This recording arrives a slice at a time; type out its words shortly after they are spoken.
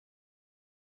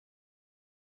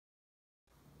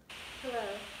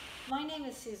name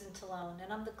is Susan Talone,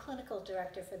 and I'm the Clinical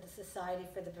Director for the Society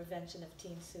for the Prevention of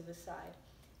Teen Suicide.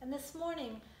 And this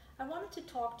morning, I wanted to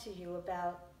talk to you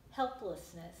about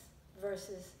helplessness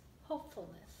versus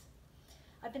hopefulness.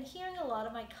 I've been hearing a lot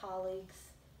of my colleagues,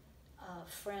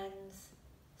 friends,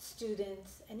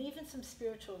 students, and even some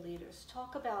spiritual leaders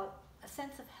talk about a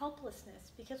sense of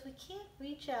helplessness because we can't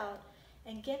reach out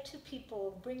and get to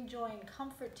people, bring joy and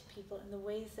comfort to people in the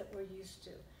ways that we're used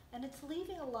to. And it's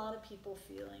leaving a lot of people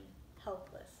feeling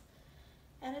helpless.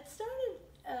 And it started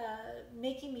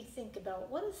making me think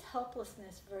about what is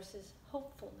helplessness versus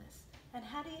hopefulness, and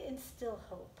how do you instill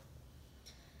hope?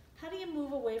 How do you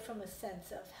move away from a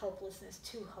sense of helplessness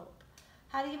to hope?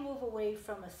 How do you move away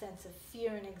from a sense of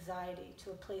fear and anxiety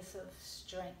to a place of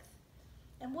strength?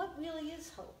 And what really is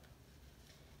hope?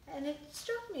 And it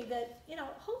struck me that,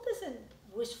 hope isn't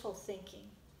wishful thinking.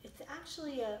 It's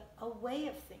actually a way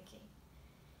of thinking.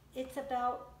 It's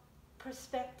about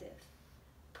perspective,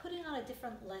 putting on a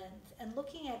different lens and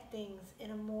looking at things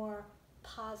in a more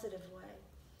positive way.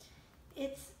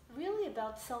 It's really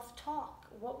about self-talk,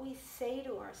 what we say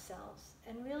to ourselves,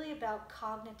 and really about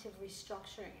cognitive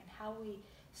restructuring and how we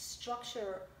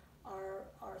structure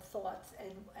our thoughts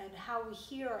and how we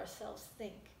hear ourselves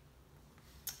think.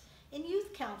 In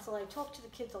youth council, I talk to the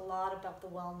kids a lot about the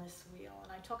wellness wheel,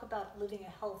 and I talk about living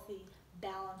a healthy,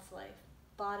 balanced life,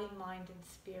 body, mind, and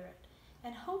spirit.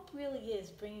 And hope really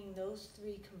is bringing those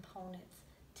three components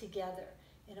together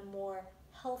in a more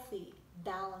healthy,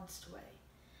 balanced way.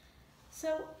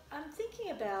 So I'm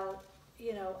thinking about,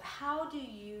 how do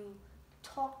you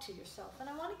talk to yourself? And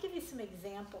I want to give you some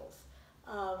examples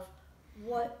of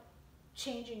what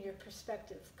changing your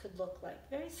perspective could look like.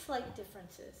 Very slight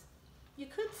differences. You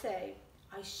could say,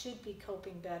 I should be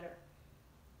coping better.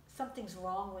 Something's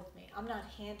wrong with me. I'm not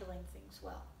handling things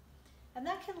well. And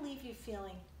that can leave you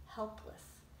feeling helpless.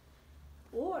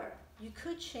 Or you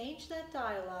could change that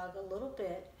dialogue a little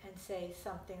bit and say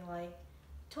something like,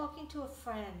 talking to a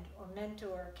friend or mentor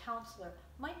or counselor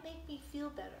might make me feel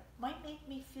better, might make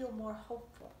me feel more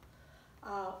hopeful.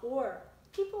 Or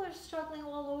people are struggling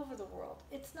all over the world.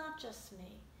 It's not just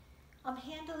me. I'm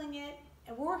handling it,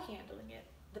 and we're handling it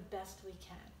the best we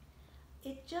can.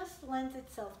 It just lends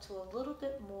itself to a little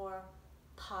bit more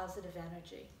positive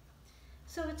energy.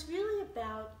 So it's really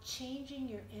about changing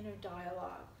your inner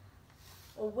dialogue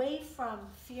away from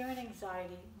fear and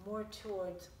anxiety, more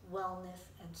towards wellness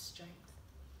and strength.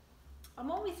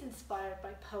 I'm always inspired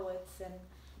by poets, and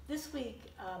this week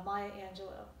Maya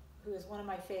Angelou, who is one of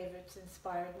my favorites,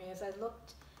 inspired me as I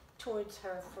looked towards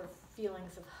her for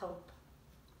feelings of hope.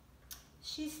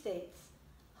 She states,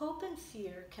 "Hope and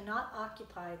fear cannot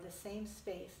occupy the same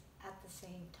space at the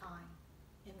same time.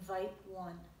 Invite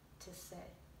one to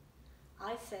say."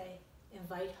 I say,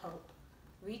 invite hope.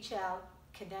 Reach out,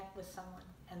 connect with someone,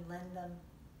 and lend them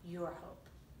your hope.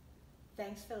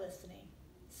 Thanks for listening.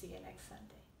 See you next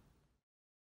Sunday.